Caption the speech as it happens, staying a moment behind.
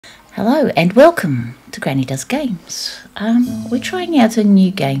Hello and welcome to Granny Does Games. We're trying out a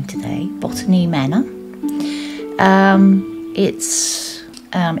new game today, Botany Manor. It's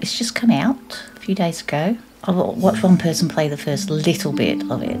just come out a few days ago. I watched one person play the first little bit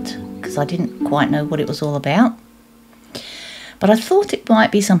of it because I didn't quite know what it was all about. But I thought it might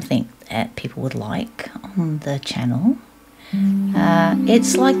be something that people would like on the channel.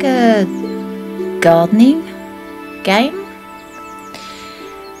 It's like a gardening game.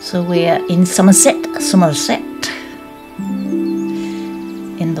 So we're in Somerset,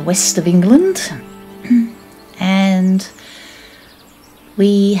 in the west of England, and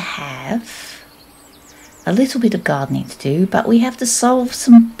we have a little bit of gardening to do, but we have to solve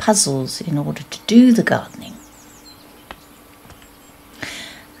some puzzles in order to do the gardening.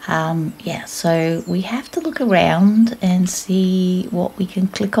 So we have to look around and see what we can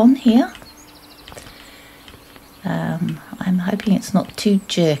click on here. I'm hoping it's not too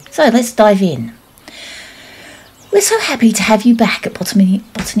jerky. So let's dive in. We're so happy to have you back at Botany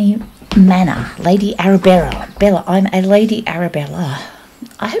Manor, Lady Arabella. I'm a Lady Arabella.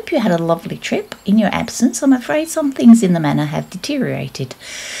 I hope you had a lovely trip. In your absence, I'm afraid some things in the manor have deteriorated.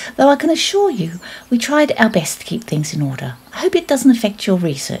 Though I can assure you, we tried our best to keep things in order. I hope it doesn't affect your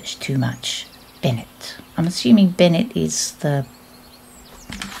research too much. Bennett. I'm assuming Bennett is the...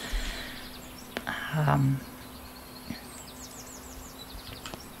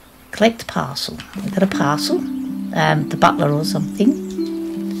 collect parcel. We've got a parcel. The butler or something.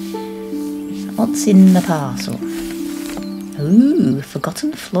 What's in the parcel? Ooh,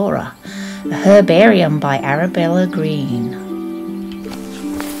 Forgotten Flora. A herbarium by Arabella Green.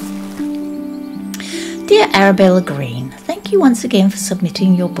 Dear Arabella Green, thank you once again for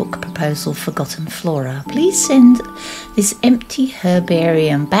submitting your book proposal, Forgotten Flora. Please send this empty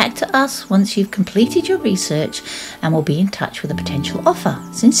herbarium back to us once you've completed your research, and we'll be in touch with a potential offer.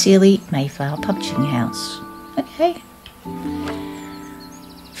 Sincerely, Mayflower Publishing House. Okay.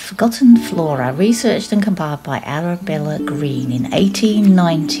 Forgotten Flora, researched and compiled by Arabella Green in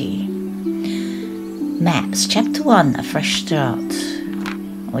 1890. Maps, Chapter 1, A Fresh Start.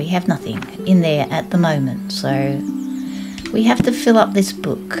 We have nothing in there at the moment, so we have to fill up this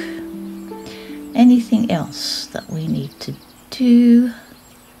book. Anything else that we need to do?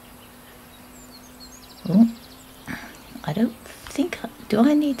 Oh, I don't think... Do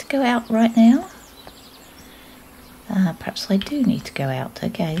I need to go out right now? Perhaps I do need to go out.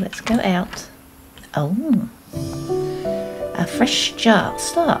 Okay, let's go out. Oh. A fresh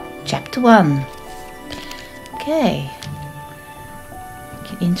start. Chapter 1. Okay. We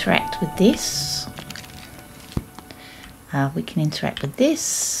can interact with this. We can interact with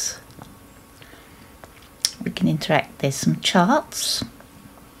this. We can interact. There's some charts.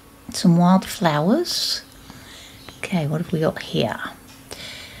 Some wildflowers. Okay, what have we got here?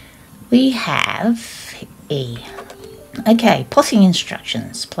 We have E. Okay, potting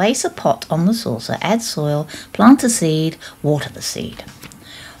instructions. Place a pot on the saucer, add soil, plant a seed, water the seed.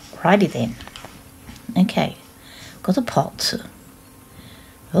 Alrighty then. Okay, got a pot.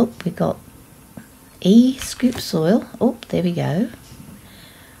 Oh, we got E, scoop soil. Oh, there we go.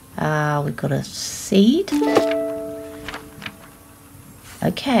 We've got a seed.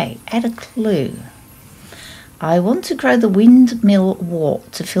 Okay, add a clue. I want to grow the windmill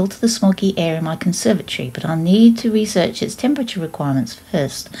wort to filter the smoggy air in my conservatory, but I'll need to research its temperature requirements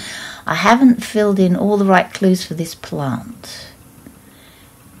first. I haven't filled in all the right clues for this plant.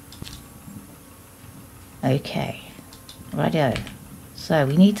 Okay, righto. So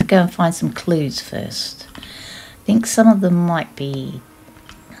we need to go and find some clues first. I think some of them might be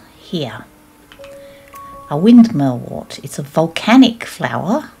here. A windmill wort. It's a volcanic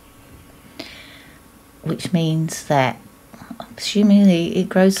flower, which means that, assuming it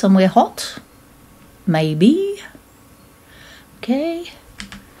grows somewhere hot, maybe. Okay.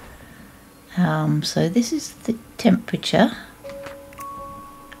 So this is the temperature.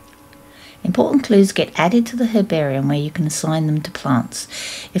 Important clues get added to the herbarium where you can assign them to plants.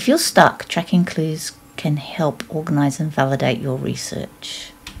 If you're stuck, tracking clues can help organise and validate your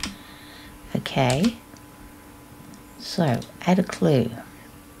research. Okay. So, add a clue.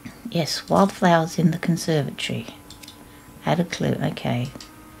 Yes, wildflowers in the conservatory. Add a clue. Okay.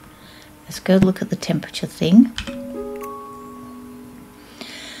 Let's go look at the temperature thing.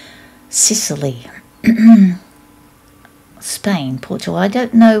 Sicily. Spain, Portugal. I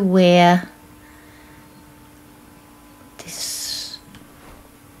don't know where this...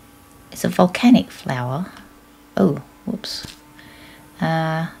 It's a volcanic flower. Oh, whoops.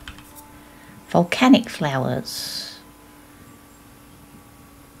 Volcanic flowers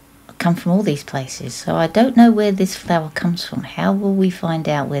come from all these places. So I don't know where this flower comes from. How will we find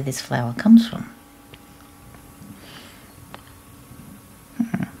out where this flower comes from?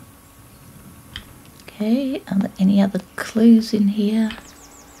 Okay, are there any other clues in here?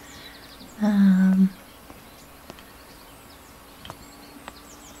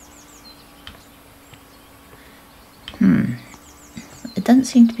 There doesn't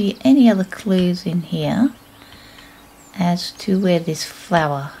seem to be any other clues in here as to where this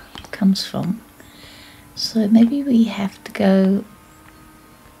flower comes from. So maybe we have to go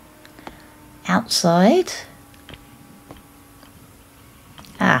outside.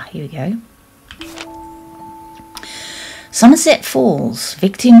 Ah, here we go. Somerset Falls,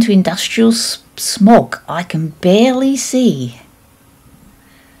 victim to industrial smog. I can barely see.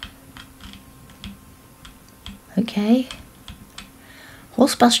 Okay.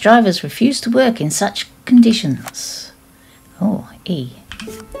 Horse bus drivers refuse to work in such conditions. Oh, E.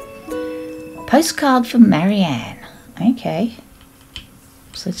 Postcard from Marianne. Okay.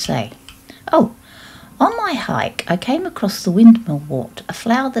 What's it say? Oh, on my hike, I came across the windmillwort, a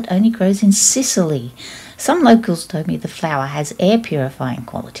flower that only grows in Sicily. Some locals told me the flower has air purifying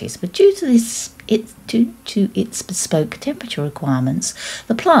qualities, but due to its bespoke temperature requirements,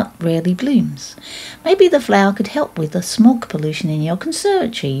 the plant rarely blooms. Maybe the flower could help with the smog pollution in your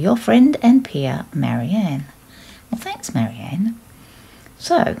conservatory. Your friend and peer, Marianne. Well, thanks, Marianne.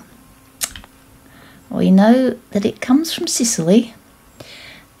 So, we know that it comes from Sicily,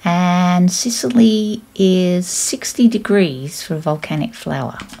 and Sicily is 60 degrees for a volcanic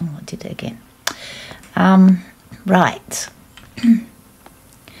flower. Oh, I did it again. Right.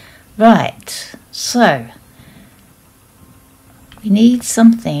 Right, so we need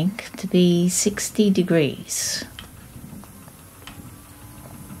something to be 60 degrees.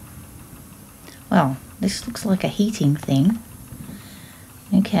 Well, this looks like a heating thing.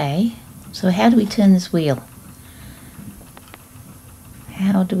 Okay, so how do we turn this wheel?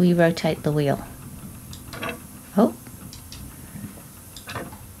 How do we rotate the wheel? Oh,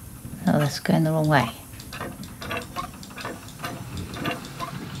 that's going the wrong way.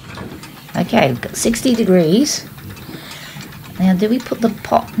 Okay, we've got 60 degrees. Now, do we put the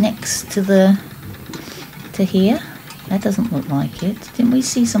pot next to here? That doesn't look like it. Didn't we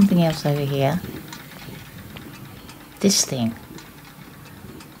see something else over here? This thing.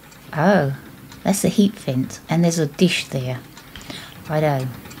 Oh, that's the heat vent, and there's a dish there. Righto.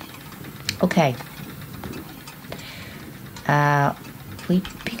 Okay. We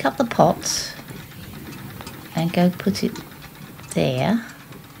pick up the pot and go put it there.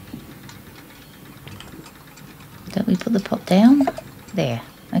 Don't we put the pot down? There.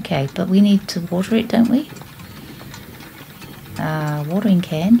 Okay, but we need to water it, don't we? Watering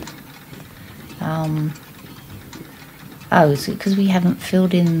can. Oh, is it because we haven't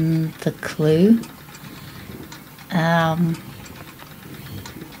filled in the clue?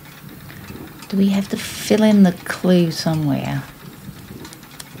 Do we have to fill in the clue somewhere?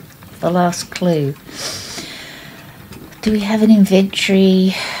 The last clue. Do we have an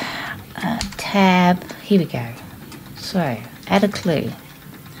inventory tab? Here we go. So, add a clue.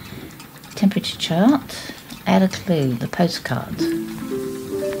 Temperature chart. Add a clue. The postcard.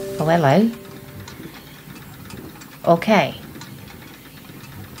 Oh, hello. Okay.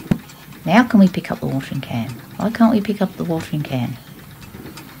 Now can we pick up the watering can? Why can't we pick up the watering can?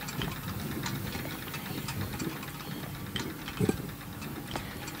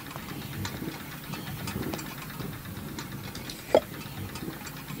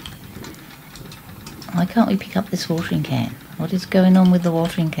 Why can't we pick up this watering can? What is going on with the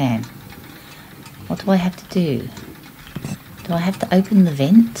watering can? What do I have to do? Do I have to open the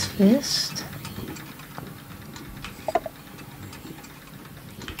vent first?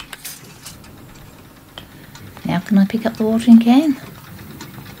 Now can I pick up the watering can?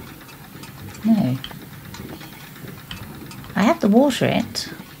 No. I have to water it.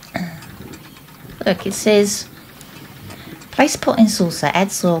 Look, it says place pot in saucer,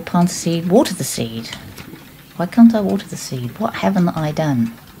 add soil, plant a seed, water the seed. Why can't I water the seed? What haven't I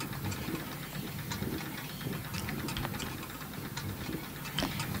done?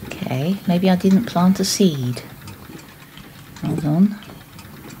 Okay, maybe I didn't plant a seed. Hold on.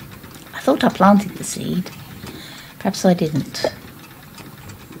 I thought I planted the seed. Perhaps I didn't.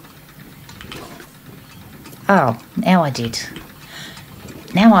 Oh, now I did.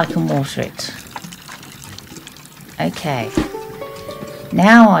 Now I can water it. Okay.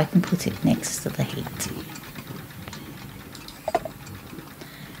 Now I can put it next to the heat.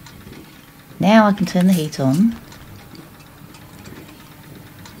 Now I can turn the heat on.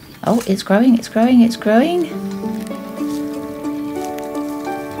 Oh, it's growing, it's growing, it's growing.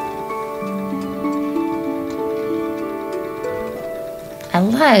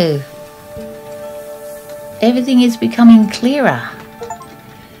 Whoa! Everything is becoming clearer.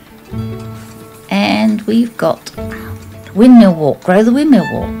 And we've got windmill wort. Grow the windmill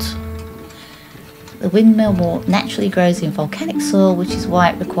wort. The windmill wort naturally grows in volcanic soil, which is why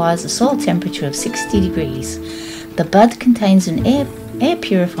it requires a soil temperature of 60 degrees. The bud contains an air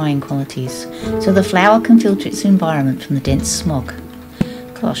purifying qualities, so the flower can filter its environment from the dense smog.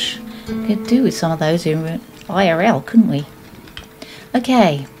 Gosh, we could do with some of those in IRL, couldn't we?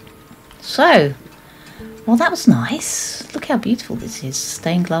 Okay, so, well, that was nice. Look how beautiful this is.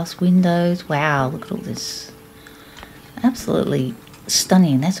 Stained glass windows. Wow, look at all this. Absolutely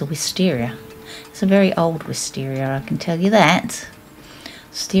stunning. That's a wisteria. It's a very old wisteria, I can tell you that.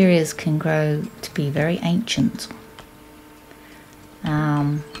 Wisterias can grow to be very ancient.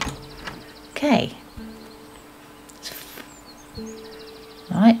 Okay.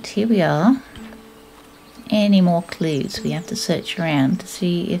 Right, here we are. Any more clues? We have to search around to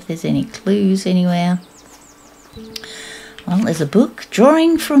see if there's any clues anywhere. Well, there's a book,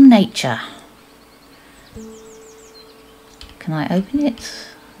 Drawing from Nature. Can I open it?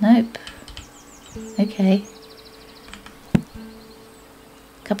 Nope. Okay.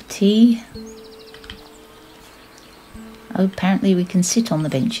 Cup of tea. Oh, apparently we can sit on the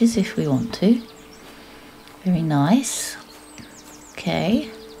benches if we want to. Very nice. Okay.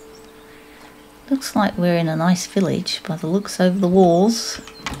 Looks like we're in a nice village by the looks over the walls.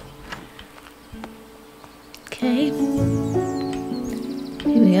 Okay.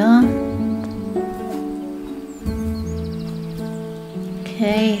 Here we are.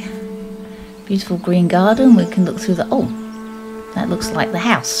 Okay. Beautiful green garden. We can look through the... Oh, that looks like the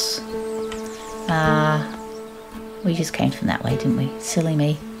house. We just came from that way, didn't we? Silly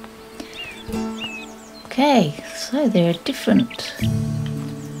me. Okay, so there are different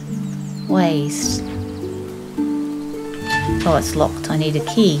ways. Oh, it's locked. I need a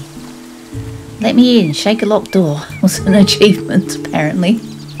key. Let me in. Shake a locked door was an achievement, apparently.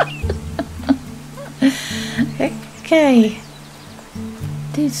 Okay.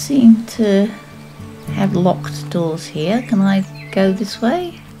 Do seem to have locked doors here. Can I go this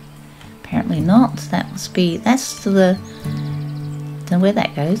way? Apparently not. That must be... That's to the... Don't know where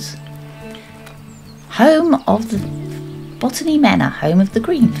that goes. Home of the... Botany Manor. Home of the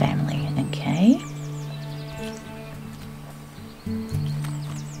Green family. Okay.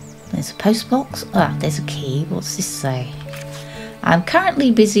 There's a postbox. Ah, there's a key. What's this say? I'm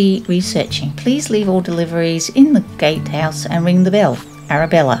currently busy researching. Please leave all deliveries in the gatehouse and ring the bell.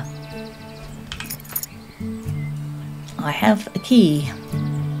 Arabella. I have a key.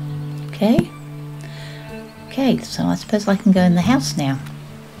 Okay. Okay, so I suppose I can go in the house now.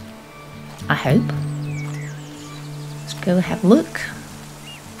 I hope. Let's go have a look.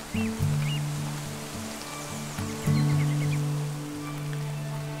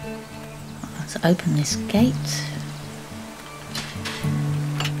 Let's open this gate.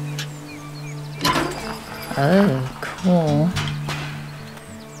 Oh, cool.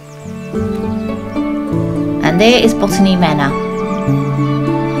 And there is Botany Manor.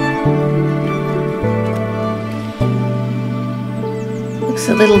 Looks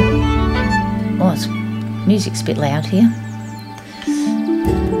a little... Oh, it's, music's a bit loud here.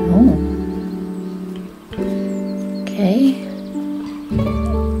 Oh. Okay.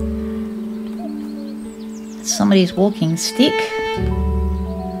 Somebody's walking stick.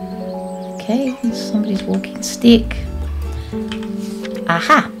 Okay, somebody's walking stick.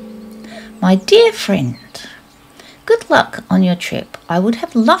 Aha! My dear friend, good luck on your trip. I would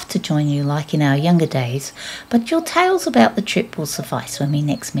have loved to join you like in our younger days, but your tales about the trip will suffice when we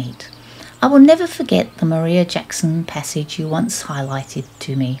next meet. I will never forget the Maria Jackson passage you once highlighted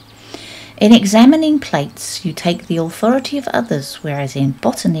to me. In examining plates, you take the authority of others, whereas in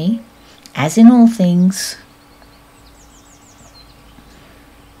botany, as in all things,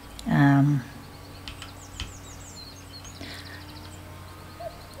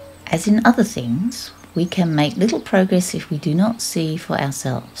 as in other things, we can make little progress if we do not see for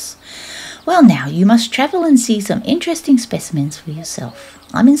ourselves. Well now, you must travel and see some interesting specimens for yourself.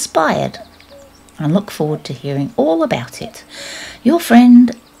 I'm inspired and look forward to hearing all about it. Your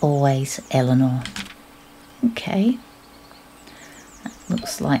friend, always, Eleanor. Okay. That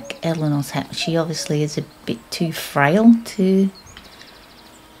looks like Eleanor's hat. She obviously is a bit too frail to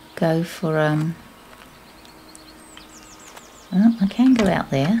go for, oh, I can go out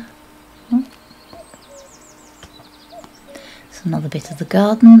there. Oh. It's another bit of the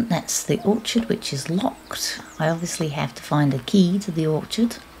garden. That's the orchard, which is locked. I obviously have to find a key to the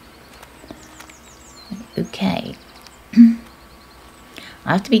orchard. Okay. I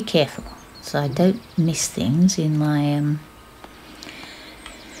have to be careful so I don't miss things in my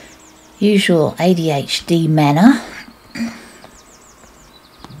Usual ADHD manner.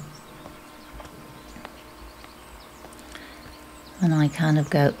 And I kind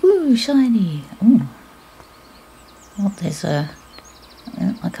of go, ooh, shiny. Ooh. Oh, there's a...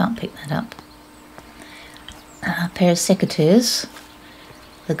 Oh, I can't pick that up. A pair of secateurs.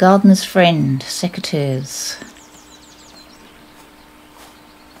 The gardener's friend, secateurs.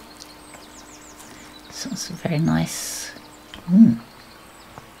 So it's a very nice...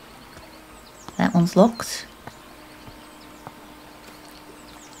 That one's locked.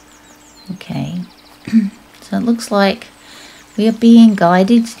 Okay. So it looks like we are being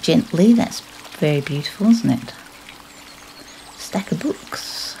guided gently. That's very beautiful, isn't it? Stack of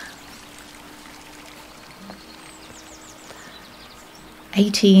books.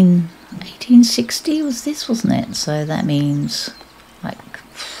 1860 was this, wasn't it? So that means like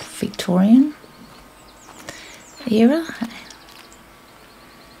Victorian era.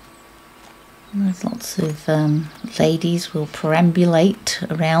 And there's lots of ladies will perambulate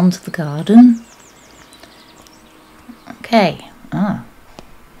around the garden. Okay.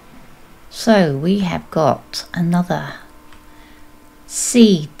 So we have got another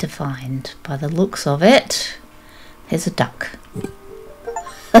seed to find by the looks of it. There's a duck.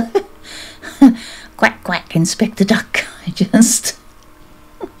 Quack quack, Inspector Duck.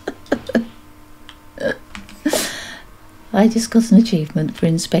 I just got an achievement for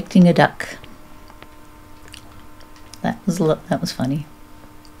inspecting a duck. That was funny.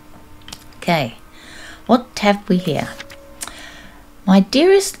 Okay, what have we here? My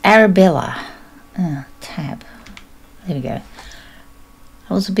dearest Arabella. Tab. There we go. That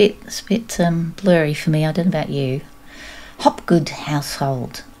was a bit blurry for me. I don't know about you. Hopgood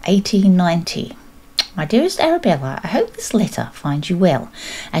household, 1890. My dearest Arabella, I hope this letter finds you well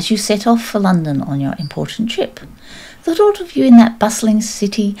as you set off for London on your important trip. The thought of you in that bustling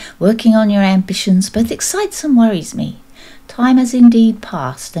city, working on your ambitions, both excites and worries me. Time has indeed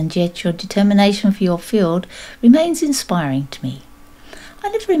passed, and yet your determination for your field remains inspiring to me. I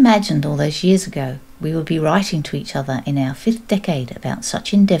never imagined all those years ago we would be writing to each other in our 5th decade about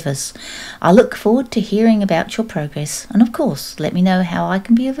such endeavours. I look forward to hearing about your progress, and of course let me know how I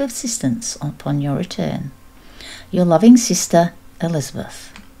can be of assistance upon your return. Your loving sister,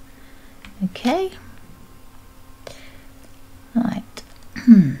 Elizabeth. Okay. Right.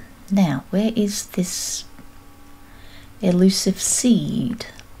 Now, where is this elusive seed?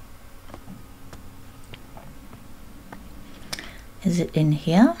 Is it in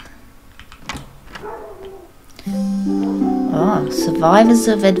here? Oh, survivors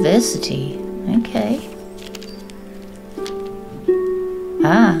of adversity. Okay.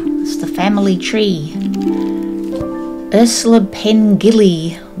 It's the family tree. Ursula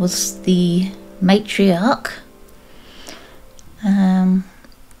Pengilly was the matriarch.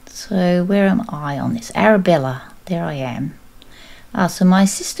 So where am I on this? Arabella. There I am. So my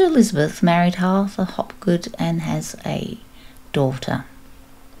sister Elizabeth married Arthur Hopgood and has a daughter.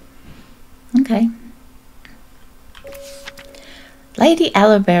 Okay. Lady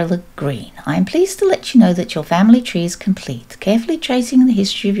Arabella Green, I am pleased to let you know that your family tree is complete, carefully tracing the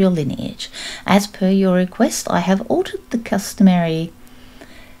history of your lineage. As per your request, I have altered the customary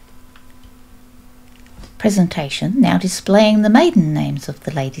presentation, now displaying the maiden names of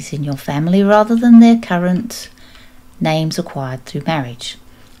the ladies in your family rather than their current names acquired through marriage.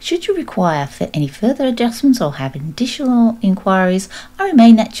 Should you require any further adjustments or have additional inquiries, I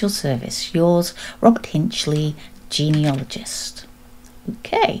remain at your service. Yours, Robert Hinchley, genealogist.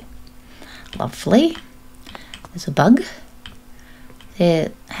 Okay, lovely. There's a bug.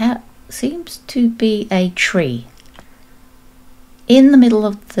 There seems to be a tree in the middle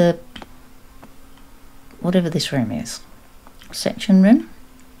of the whatever this room is. Reception room.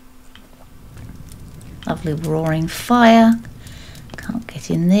 Lovely roaring fire. Can't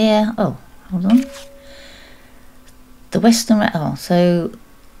get in there. Oh, hold on. The Western... Oh, so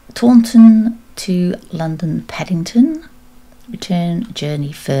Taunton to London Paddington. Return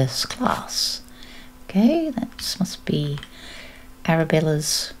journey first class. Okay, that must be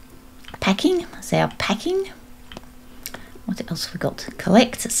Arabella's packing. That's our packing. What else have we got?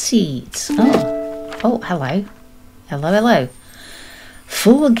 Collect seeds. Oh, hello. Hello.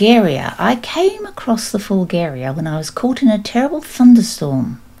 Fulgaria. I came across the Fulgaria when I was caught in a terrible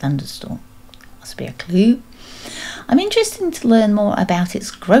thunderstorm. Must be a clue. I'm interested to learn more about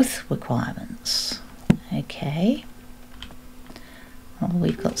its growth requirements. Okay. Well,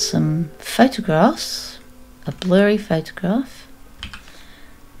 we've got some photographs. A blurry photograph.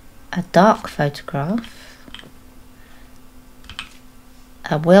 A dark photograph.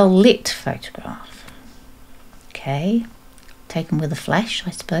 A well-lit photograph. Okay. Taken with a flash, I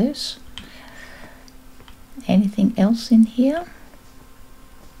suppose. Anything else in here?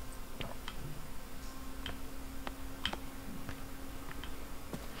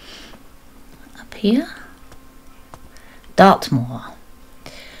 Up here? Dartmoor.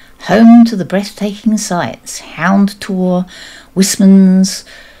 Home to the breathtaking sights. Hound Tor, Wismans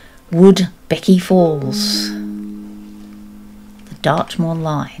Wood, Becky Falls. The Dartmoor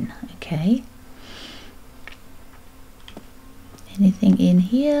line. Okay. Anything in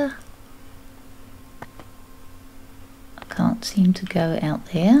here? I can't seem to go out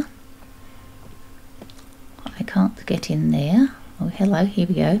there. I can't get in there. Oh, hello, here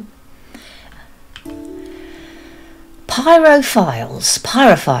we go. Pyrophiles.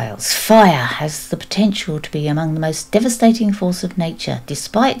 Fire has the potential to be among the most devastating force of nature.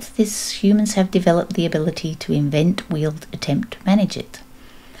 Despite this, humans have developed the ability to invent, wield, attempt to manage it.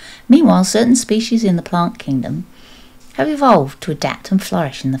 Meanwhile, certain species in the plant kingdom have evolved to adapt and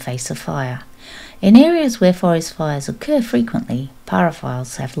flourish in the face of fire. In areas where forest fires occur frequently,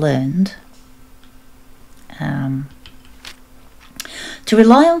 pyrophiles have learned to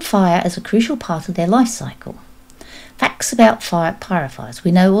rely on fire as a crucial part of their life cycle. Facts about pyrophiles.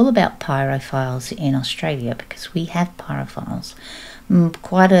 We know all about pyrophiles in Australia because we have pyrophiles.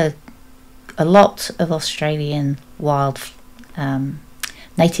 Quite a lot of Australian wild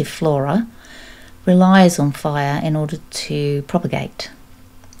native flora relies on fire in order to propagate.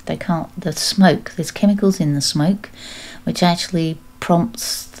 The smoke, there's chemicals in the smoke which actually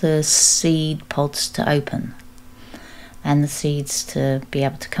prompts the seed pods to open and the seeds to be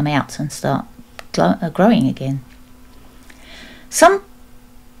able to come out and start growing again. Some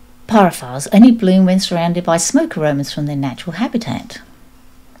pyrophiles only bloom when surrounded by smoke aromas from their natural habitat.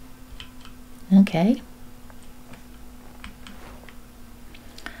 Okay.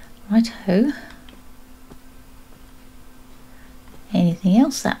 Righto. Anything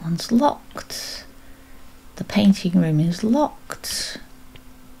else? That one's locked. The painting room is locked.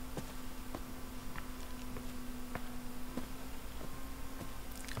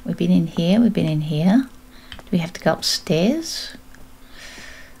 We've been in here, Do we have to go upstairs?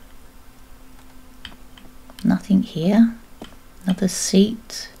 Nothing here. Another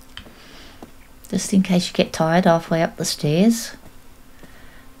seat. Just in case you get tired halfway up the stairs.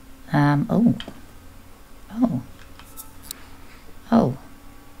 Oh,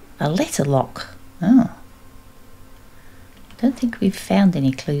 a letter lock. Oh. Don't think we've found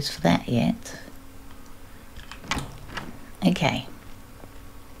any clues for that yet. Okay.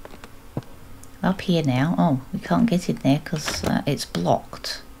 Up here now. Oh, we can't get in there because it's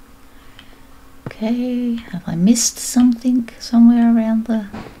blocked. Okay, have I missed something somewhere around the...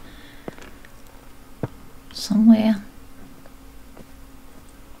 somewhere?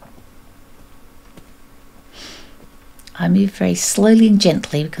 I move very slowly and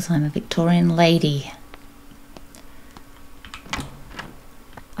gently because I'm a Victorian lady.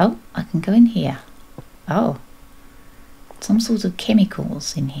 Oh, I can go in here. Oh, some sort of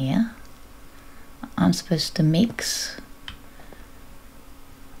chemicals in here. I'm supposed to mix.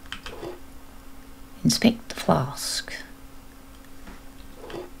 Inspect the flask.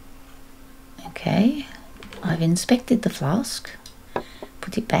 Okay, I've inspected the flask.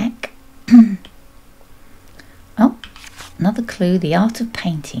 Put it back. Oh, another clue, the art of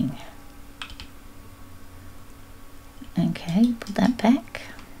painting. Okay, put that back.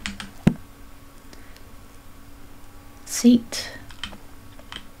 Seat.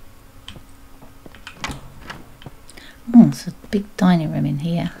 Oh, it's a big dining room in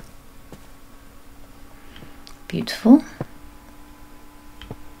here. Beautiful.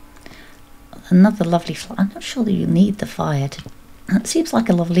 Another lovely fire. I'm not sure that you need the fire to... It seems like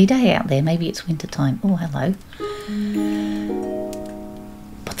a lovely day out there. Maybe it's winter time. Oh, hello.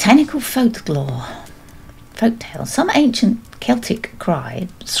 Botanical folklore. Folktales. Some ancient Celtic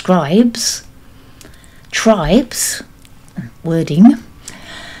tribes, wording,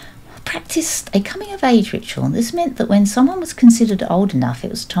 practiced a coming-of-age ritual. This meant that when someone was considered old enough, it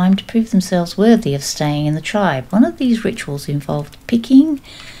was time to prove themselves worthy of staying in the tribe. One of these rituals involved picking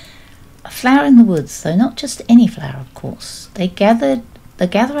a flower in the woods, though not just any flower, of course. The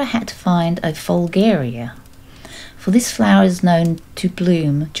gatherer had to find a fulgaria, for this flower is known to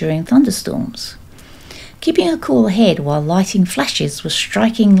bloom during thunderstorms. Keeping a cool head while lightning flashes was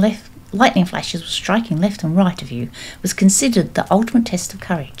striking left and right of you was considered the ultimate test of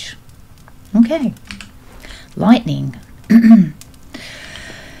courage. Okay, lightning.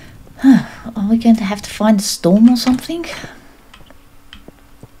 Are we going to have to find a storm or something?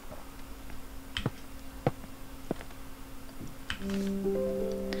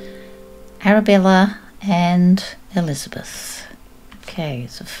 Arabella and Elizabeth. Okay,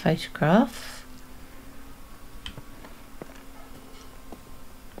 it's a photograph.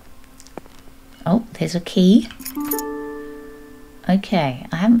 there's a key. Okay,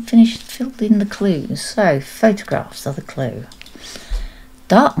 I haven't filled in the clues. So, photographs are the clue.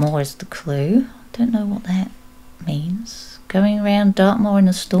 Dartmoor is the clue. Don't know what that means. Going around Dartmoor in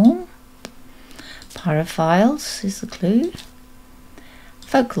a storm. Pyrophiles is the clue.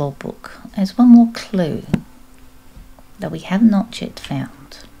 Folklore book. There's one more clue that we have not yet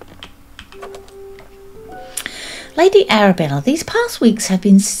found. Lady Arabella, these past weeks I have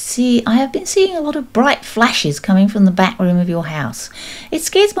been seeing a lot of bright flashes coming from the back room of your house. It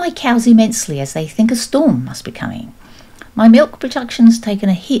scares my cows immensely as they think a storm must be coming. My milk production has taken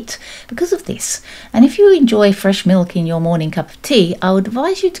a hit because of this, and if you enjoy fresh milk in your morning cup of tea, I would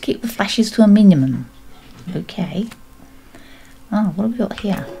advise you to keep the flashes to a minimum. Okay. Oh, what have we got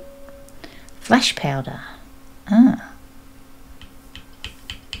here? Flash powder. Ah.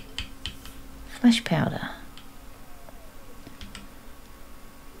 Flash powder.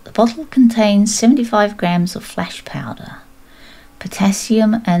 The bottle contains 75 grams of flash powder.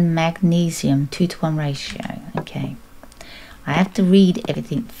 Potassium and magnesium 2:1 ratio. Okay. I have to read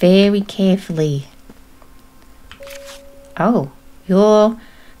everything very carefully. Oh, your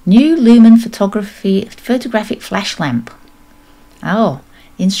new lumen photographic flash lamp. Oh,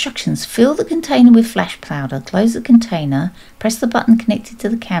 instructions. Fill the container with flash powder, close the container, press the button connected to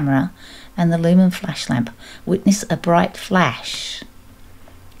the camera and the lumen flash lamp. Witness a bright flash.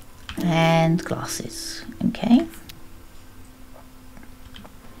 And glasses. Okay.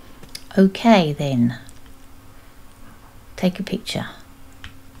 Okay then. Take a picture.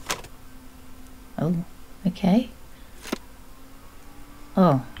 Oh, okay.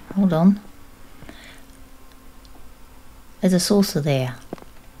 Oh, hold on. There's a saucer there.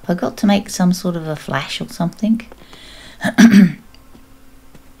 I got to make some sort of a flash or something. Let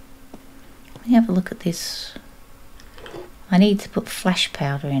me have a look at this. I need to put flash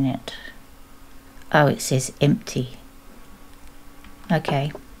powder in it. Oh, it says empty.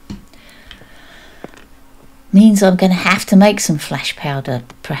 Okay. Means I'm going to have to make some flash powder,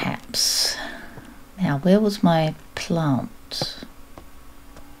 perhaps. Now, where was my plant?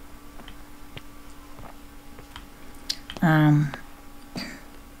 I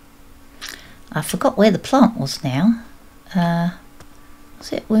forgot where the plant was now.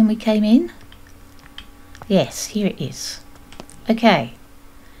 Was it when we came in? Yes, here it is. Okay.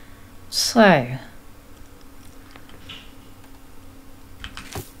 So,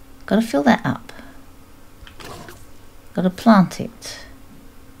 got to fill that up. Got to plant it.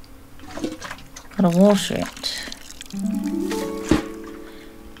 Got to water it.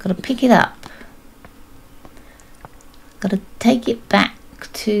 Got to pick it up. Got to take it back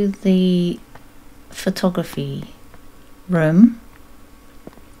to the photography room.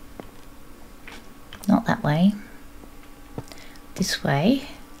 Not that way. This way.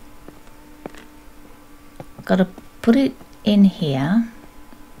 Got to put it in here.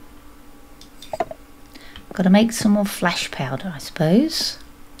 Got to make some more flash powder, I suppose.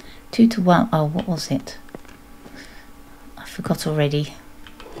 2:1. Oh, what was it? I forgot already.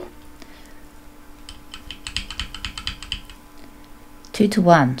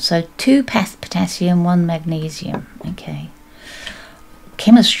 2:1. So 2 potassium, 1 magnesium. Okay.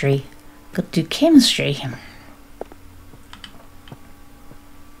 Chemistry. Got to do chemistry.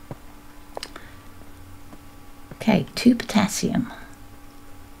 Okay, 2 potassium.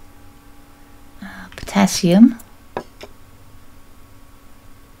 Potassium,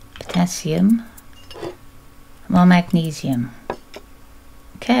 more magnesium.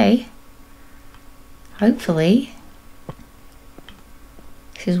 Okay, hopefully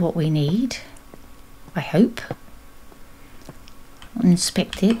this is what we need. I hope. I'll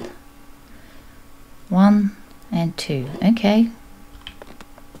inspect it. 1 and 2. Okay.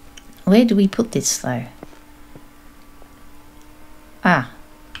 Where do we put this though? Ah.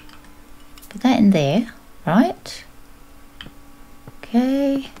 Put that in there, right?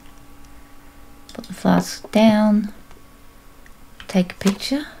 Okay. Put the flask down. Take a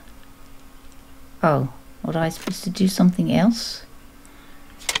picture. Oh, was I supposed to do something else?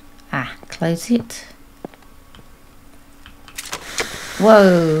 Ah, close it.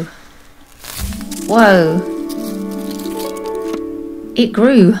 Whoa. Whoa. It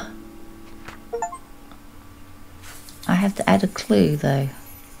grew. I have to add a clue though.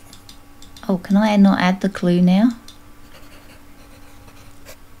 Oh, can I not add the clue now?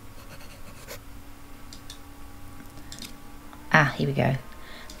 Ah, here we go.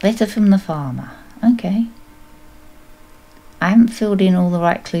 Letter from the farmer. Okay. I haven't filled in all the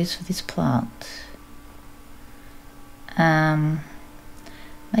right clues for this plant.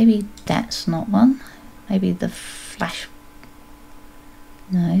 Maybe that's not one. Maybe the flash.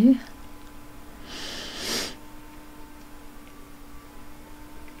 No.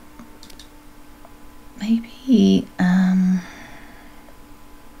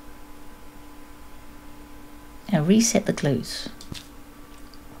 Now reset the clues.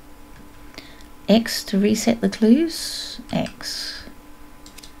 X to reset the clues. X.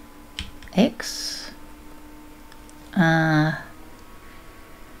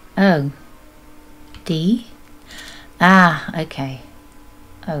 O. D. Okay.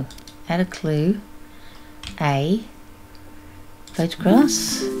 Oh, add a clue. A.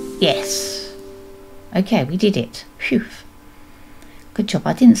 Photographs. Yes. Okay, we did it. Phew. Good job.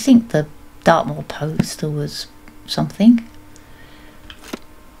 I didn't think the Dartmoor poster was something.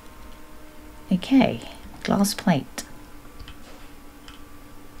 Okay, glass plate.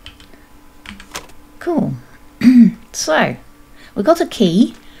 Cool. So, we got a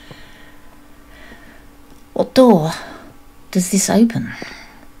key. What door does this open?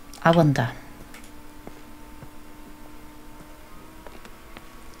 I wonder.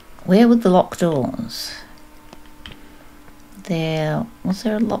 Where were the locked doors? Was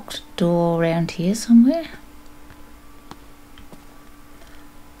there a locked door around here somewhere?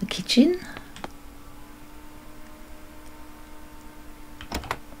 The kitchen?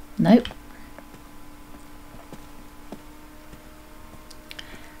 Nope.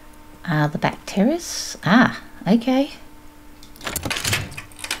 The back terrace? Okay.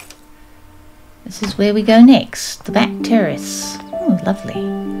 This is where we go next. The back terrace. Oh, lovely.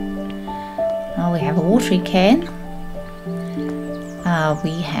 Oh, we have a watering can.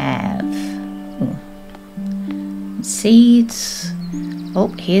 We have seeds. Oh,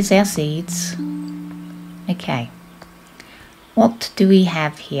 here's our seeds. Okay. What do we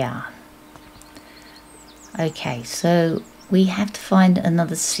have here? Okay, so we have to find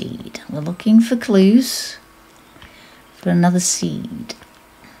another seed. We're looking for clues for another seed.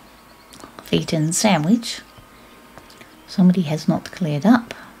 I've eaten the sandwich. Somebody has not cleared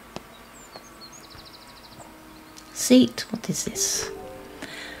up. Seed, what is this?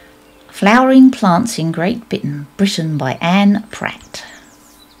 Flowering Plants in Great Britain by Anne Pratt.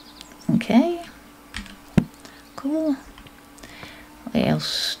 Okay. Cool. Where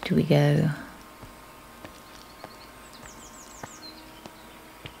else do we go?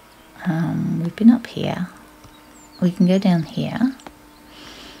 We've been up here. We can go down here.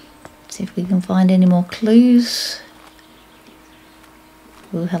 See if we can find any more clues.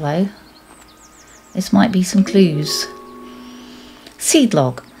 Oh, hello. This might be some clues. Seed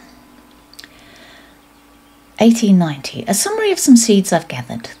log. 1890. A summary of some seeds I've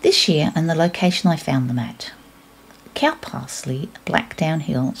gathered this year and the location I found them at. Cow parsley, Blackdown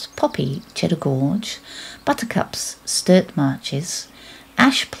Hills, poppy, Cheddar Gorge, buttercups, Sturt Marches,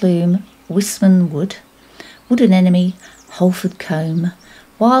 ash plume, Wisman Wood, wood anemone, Holford Combe,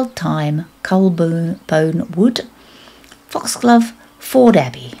 wild thyme, Colebone Wood, foxglove, Ford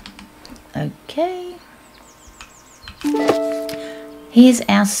Abbey. Okay. Here's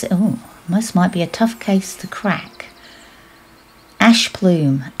our... this might be a tough case to crack. Ash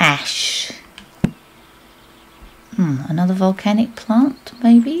plume, ash. Another volcanic plant,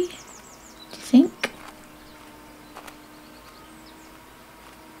 maybe? Do you think?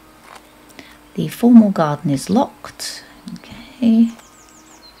 The formal garden is locked. Okay.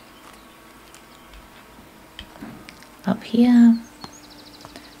 Up here.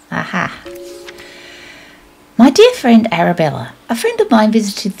 Aha. My dear friend Arabella, a friend of mine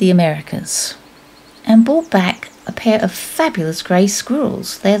visited the Americas and brought back a pair of fabulous grey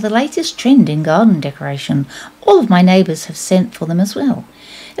squirrels. They are the latest trend in garden decoration. All of my neighbours have sent for them as well.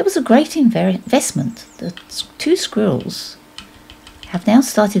 It was a great investment. The two squirrels have now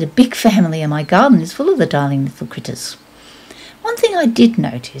started a big family and my garden is full of the darling little critters. One thing I did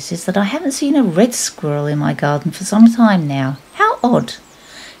notice is that I haven't seen a red squirrel in my garden for some time now. How odd.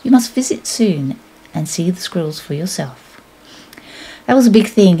 You must visit soon and see the squirrels for yourself. That was a big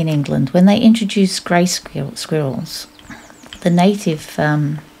thing in England when they introduced grey squirrels. The native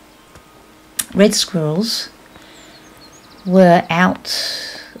red squirrels were out.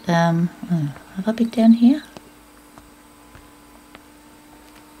 Have I been down here?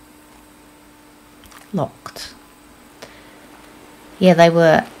 Locked. Yeah, they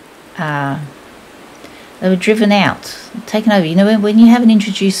were driven out, taken over. You know, when you have an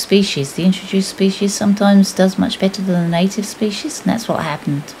introduced species, the introduced species sometimes does much better than the native species, and that's what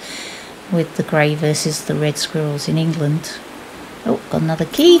happened with the grey versus the red squirrels in England. Oh, got another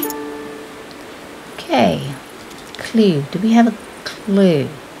key. Okay, clue. Do we have a clue?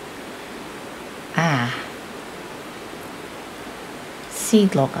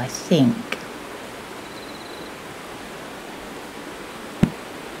 Seed log, I think.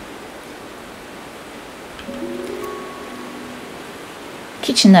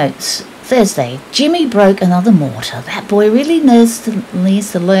 Kitchen notes. Thursday, Jimmy broke another mortar. That boy really needs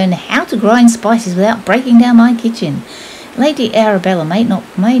to learn how to grind spices without breaking down my kitchen. Lady Arabella may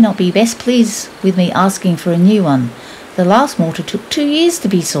not be best pleased with me asking for a new one. The last mortar took 2 years to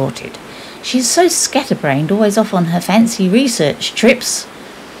be sorted. She is so scatterbrained, always off on her fancy research trips.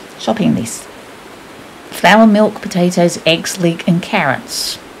 Shopping list. Flour, milk, potatoes, eggs, leek and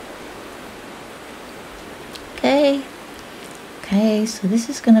carrots. Okay, so this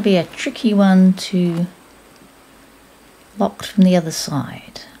is going to be a tricky one to lock from the other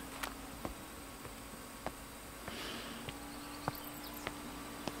side.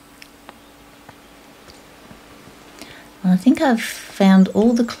 I think I've found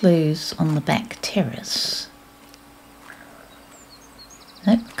all the clues on the back terrace.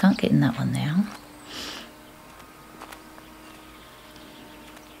 Nope, can't get in that one now.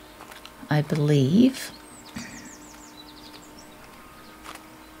 I believe.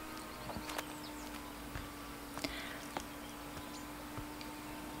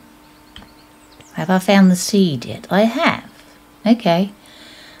 Have I found the seed yet? I have. Okay.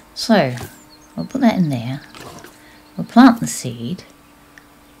 So, I'll put that in there. We'll plant the seed.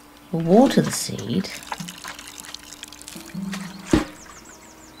 We'll water the seed.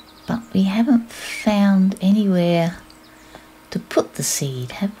 But we haven't found anywhere to put the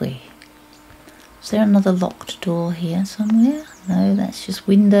seed, have we? Is there another locked door here somewhere? No, that's just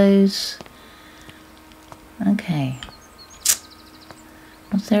windows. Okay.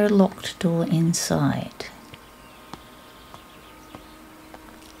 Was there a locked door inside?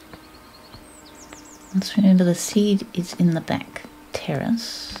 Let's remember the seed is in the back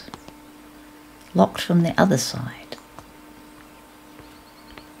terrace. Locked from the other side.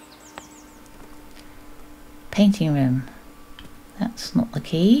 Painting room. That's not the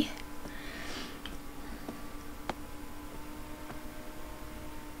key.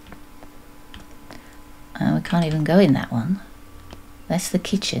 We can't even go in that one. That's the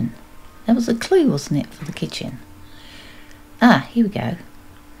kitchen. That was a clue, wasn't it, for the kitchen? Ah, here we go.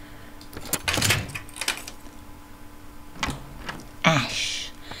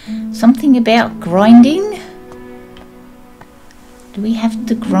 Ash. Something about grinding? Do we have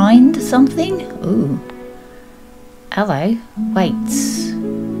to grind something? Ooh. Hello. Weights.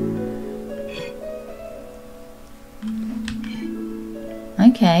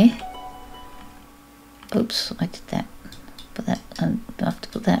 Okay. Oops, I did that. Put that. I have to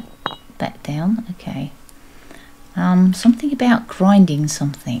put that back down. Okay. Something about grinding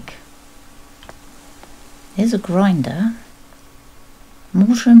something. There's a grinder.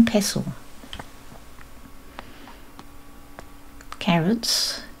 Mortar and pestle.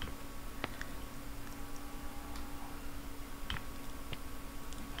 Carrots.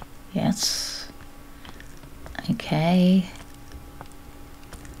 Yes. Okay.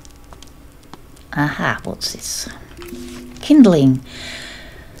 Aha, what's this? Kindling.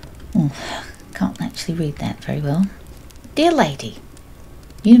 Can't actually read that very well. Dear Lady,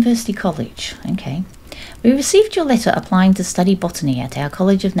 University College. Okay. We received your letter applying to study botany at our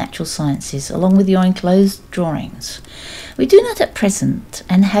College of Natural Sciences along with your enclosed drawings. We do not at present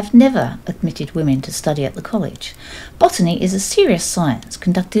and have never admitted women to study at the college. Botany is a serious science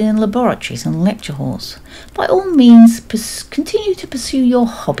conducted in laboratories and lecture halls. By all means, continue to pursue your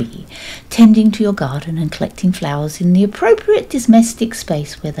hobby, tending to your garden and collecting flowers in the appropriate domestic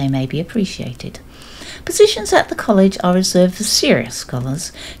space where they may be appreciated. Positions at the college are reserved for serious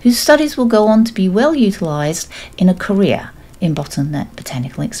scholars whose studies will go on to be well utilised in a career in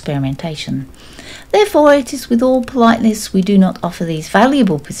botanical experimentation. Therefore, it is with all politeness we do not offer these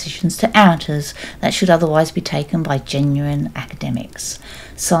valuable positions to amateurs that should otherwise be taken by genuine academics.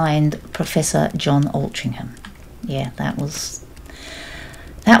 Signed, Professor John Altringham. Yeah, that was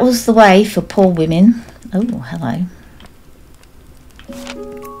the way for poor women. Oh, hello.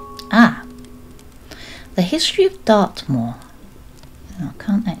 Ah. The History of Dartmoor. I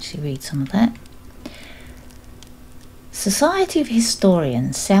can't actually read some of that. Society of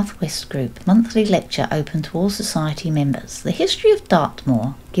Historians, Southwest Group, monthly lecture open to all society members. The History of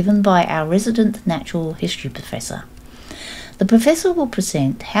Dartmoor, given by our resident natural history professor. The professor will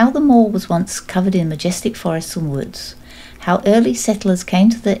present how the moor was once covered in majestic forests and woods, how early settlers came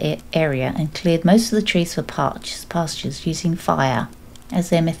to the area and cleared most of the trees for pastures using fire as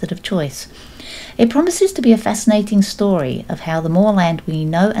their method of choice. It promises to be a fascinating story of how the moorland we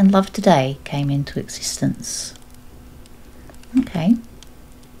know and love today came into existence. Okay.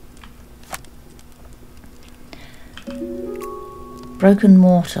 Broken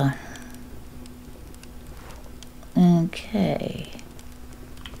mortar. Okay.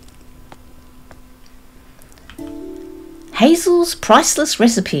 Hazel's Priceless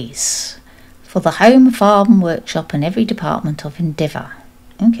Recipes. for the home, farm, workshop and every department of endeavour.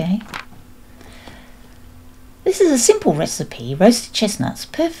 Okay. This is a simple recipe, roasted chestnuts,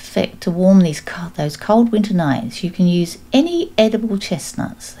 perfect to warm those cold winter nights. You can use any edible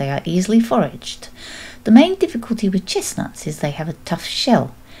chestnuts. They are easily foraged. The main difficulty with chestnuts is they have a tough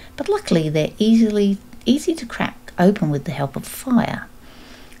shell, but luckily they're easy to crack open with the help of fire.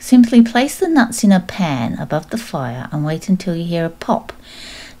 Simply place the nuts in a pan above the fire and wait until you hear a pop.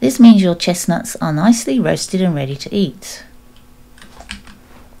 This means your chestnuts are nicely roasted and ready to eat.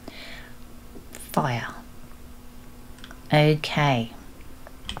 Fire. Okay.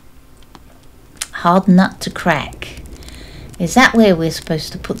 Hard nut to crack. Is that where we're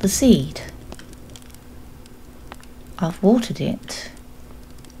supposed to put the seed? I've watered it.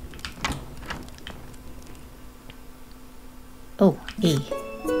 Oh, E.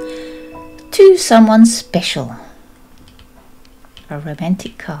 To someone special. A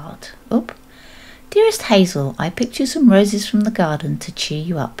romantic card. Oop. Dearest Hazel, I picked you some roses from the garden to cheer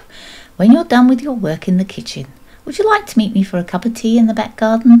you up when you're done with your work in the kitchen. Would you like to meet me for a cup of tea in the back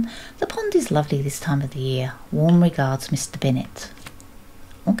garden? The pond is lovely this time of the year. Warm regards, Mr. Bennett.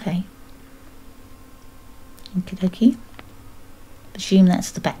 Okay. Okie dokie. Presume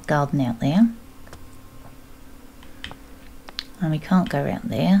that's the back garden out there. And we can't go out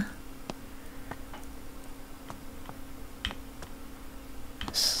there.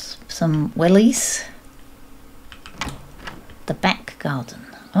 Some wellies. The back garden.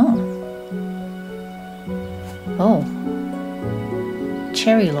 Oh. Oh,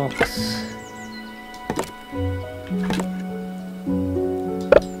 cherry logs.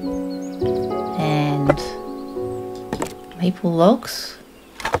 And maple logs.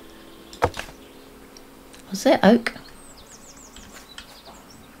 Was that oak?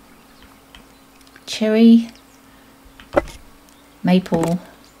 Cherry, maple,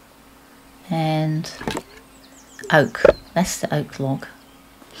 and oak. That's the oak log.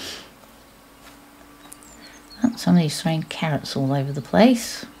 Somebody's throwing carrots all over the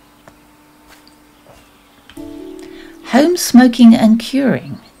place. Home smoking and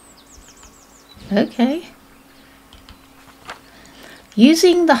curing. Okay.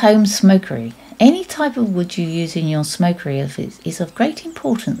 Using the home smokery. Any type of wood you use in your smokery is of great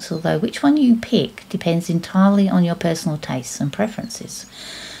importance, although which one you pick depends entirely on your personal tastes and preferences.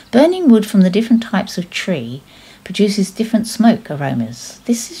 Burning wood from the different types of tree produces different smoke aromas.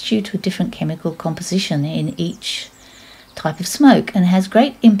 This is due to a different chemical composition in each type of smoke and has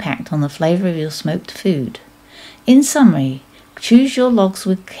great impact on the flavour of your smoked food. In summary, choose your logs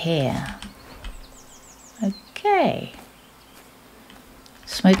with care. Okay.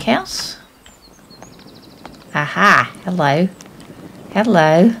 Smokehouse. Aha, hello.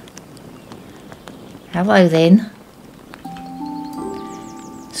 Hello. Hello then.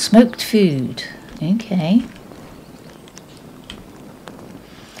 Smoked food. Okay.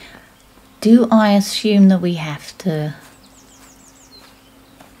 Do I assume that we have to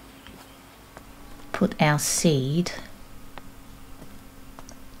put our seed?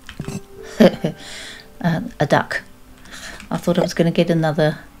 A duck. I thought I was going to get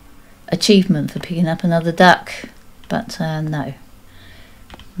another achievement for picking up another duck, but no,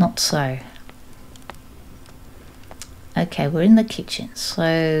 not so. Okay, we're in the kitchen,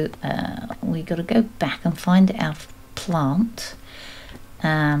 so we got to go back and find our plant.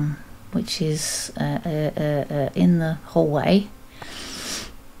 Which is in the hallway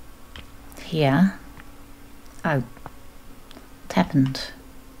here. Oh, what happened?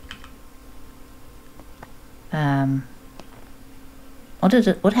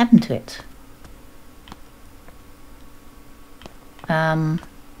 What happened to it?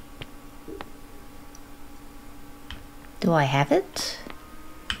 Do I have it?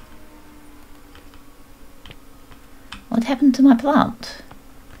 What happened to my plant?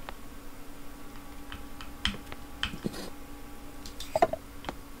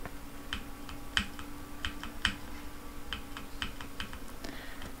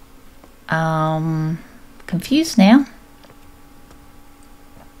 Confused now.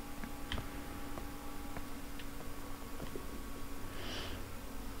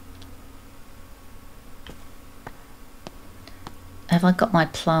 Have I got my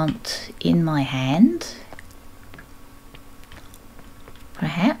plant in my hand?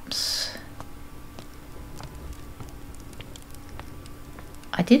 Perhaps.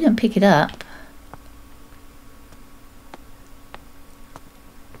 I didn't pick it up.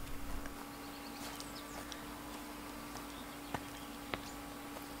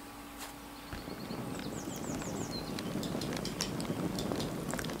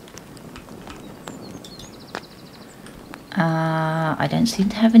 I don't seem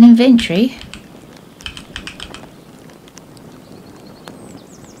to have an inventory.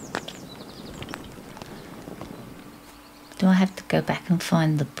 Do I have to go back and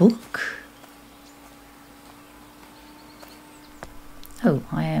find the book? Oh,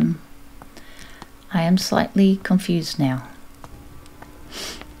 I am slightly confused now.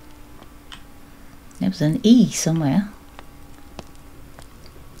 There was an E somewhere.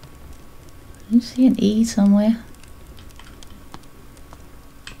 Do you see an E somewhere?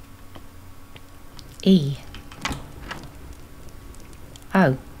 E.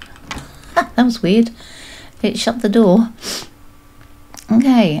 Oh. That was weird. It shut the door.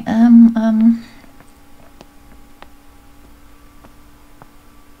 Okay,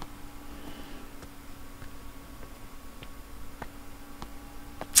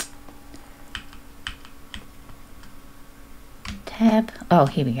 tab. Oh,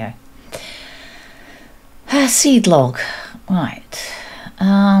 here we go. Seed log. Right.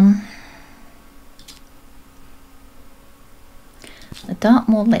 The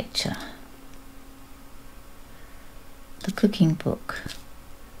Dartmoor lecture. The cooking book.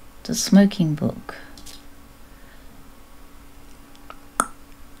 The smoking book.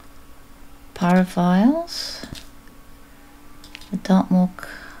 Pyrophiles. The Dartmoor.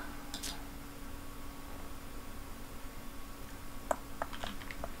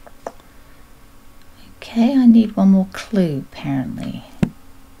 Okay, I need one more clue apparently.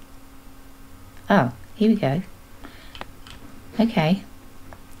 Oh, here we go. Okay.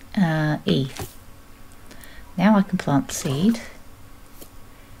 E. Now I can plant the seed.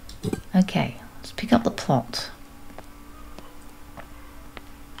 Okay, let's pick up the plot.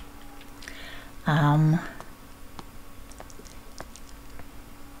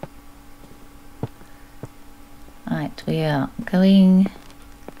 Right, we are going...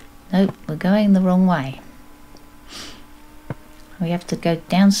 Nope, we're going the wrong way. We have to go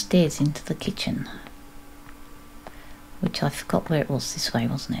downstairs into the kitchen. Which I forgot where it was. This way,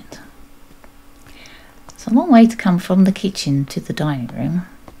 wasn't it? It's a long way to come from the kitchen to the dining room.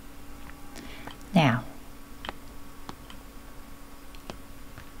 Now,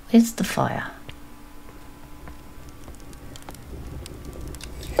 where's the fire?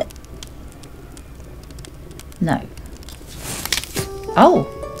 No. Oh!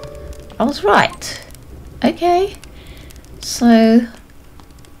 I was right. Okay. So...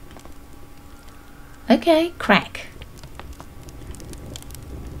 Okay, crack.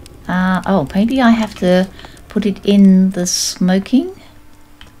 Oh, maybe I have to put it in the smoking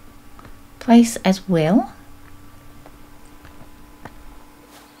place as well.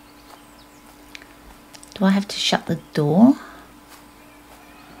 Do I have to shut the door?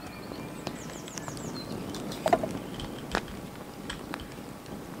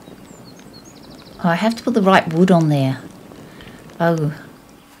 Oh, I have to put the right wood on there. Oh.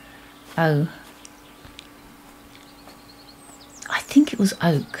 Oh. I think it was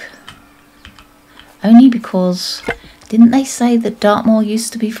oak. Only because, didn't they say that Dartmoor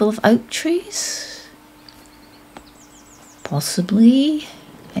used to be full of oak trees? Possibly.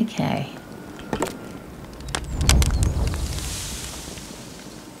 Okay.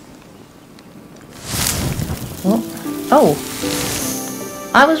 Oh.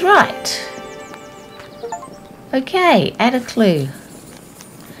 I was right. Okay, add a clue.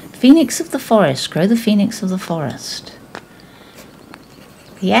 Phoenix of the forest. Grow the phoenix of the forest.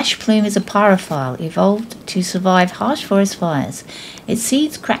 The ash plume is a pyrophile, evolved to survive harsh forest fires. Its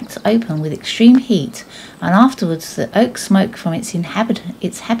seeds cracked open with extreme heat, and afterwards the oak smoke from its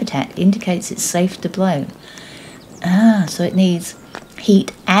habitat indicates it's safe to blow. Ah, so it needs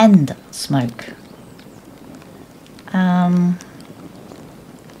heat and smoke.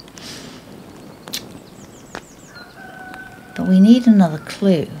 But we need another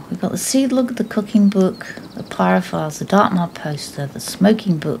clue. We've got the seed log, the cooking book, the pyrophiles, the Dartmoor poster, the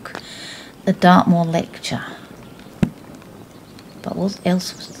smoking book, the Dartmoor lecture. But what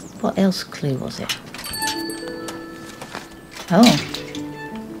else clue was it? Oh.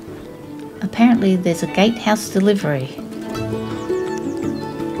 Apparently there's a gatehouse delivery.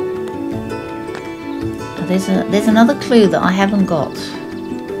 There's another clue that I haven't got.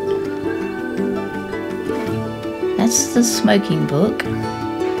 That's the smoking book.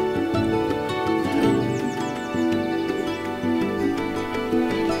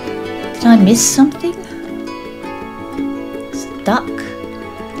 Did I miss something? Stuck.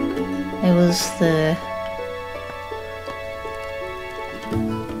 There was the...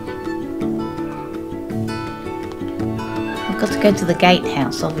 I've got to go to the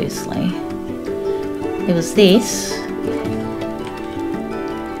gatehouse, obviously. There was this.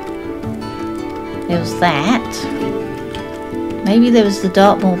 There was that. Maybe there was the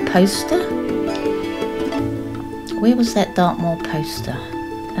Dartmoor poster. Where was that Dartmoor poster?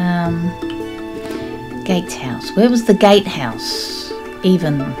 Gatehouse. Where was the gatehouse?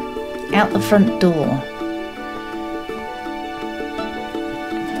 Even out the front door.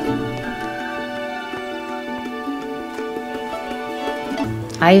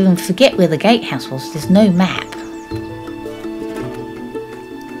 I even forget where the gatehouse was. There's no map.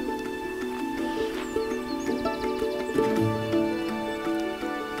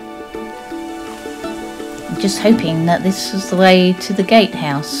 I'm just hoping that this is the way to the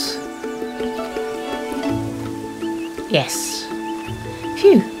gatehouse. Yes.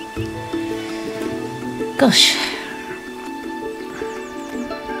 Phew. Gosh.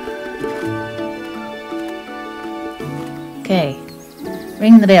 Okay.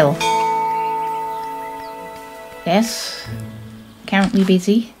 Ring the bell. Yes. Currently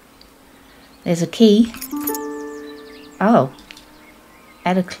busy. There's a key. Oh.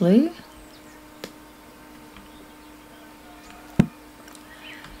 Add a clue.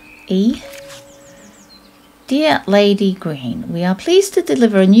 E. Dear Lady Green, we are pleased to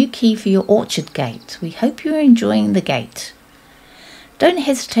deliver a new key for your orchard gate. We hope you are enjoying the gate. Don't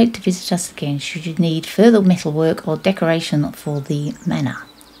hesitate to visit us again should you need further metalwork or decoration for the manor.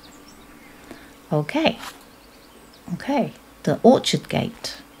 Okay. Okay. The orchard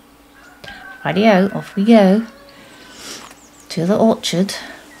gate. Rightio, off we go. To the orchard.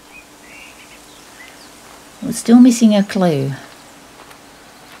 We're still missing a clue.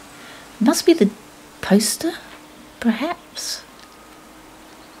 It must be the poster, perhaps?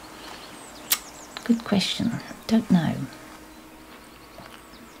 Good question. Don't know.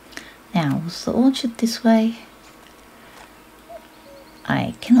 Now, was the orchard this way?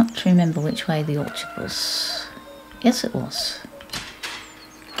 I cannot remember which way the orchard was. Yes, it was.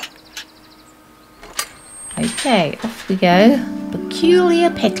 Okay, off we go. Peculiar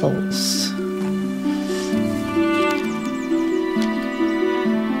petals.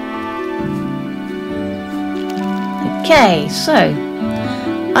 Okay, so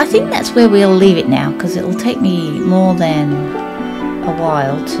I think that's where we'll leave it now, because it'll take me more than a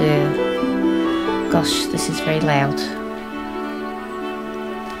while to... Gosh, this is very loud.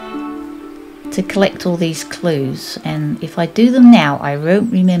 To collect all these clues, and if I do them now I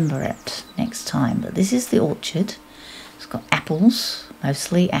won't remember it next time. But this is the orchard. It's got apples,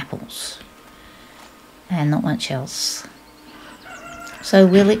 mostly apples, and not much else. So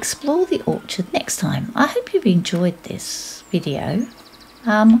we'll explore the orchard next time. I hope you've enjoyed this video.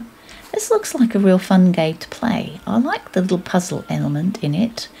 This looks like a real fun game to play. I like the little puzzle element in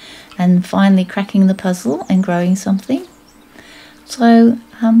it, and finally cracking the puzzle and growing something. So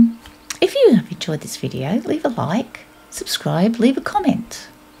if you have enjoyed this video, leave a like, subscribe, leave a comment,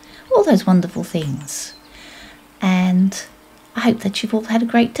 all those wonderful things. And I hope that you've all had a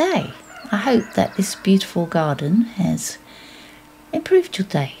great day. I hope that this beautiful garden has improved your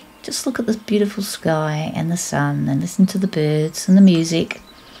day. Just look at the beautiful sky and the sun, and listen to the birds and the music.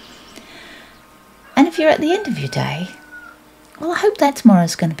 And if you're at the end of your day, well, I hope that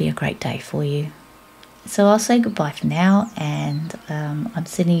tomorrow's going to be a great day for you. So I'll say goodbye for now, and I'm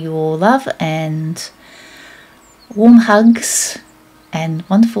sending you all love and warm hugs and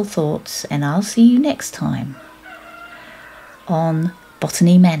wonderful thoughts, and I'll see you next time on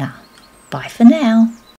Botany Manor. Bye for now.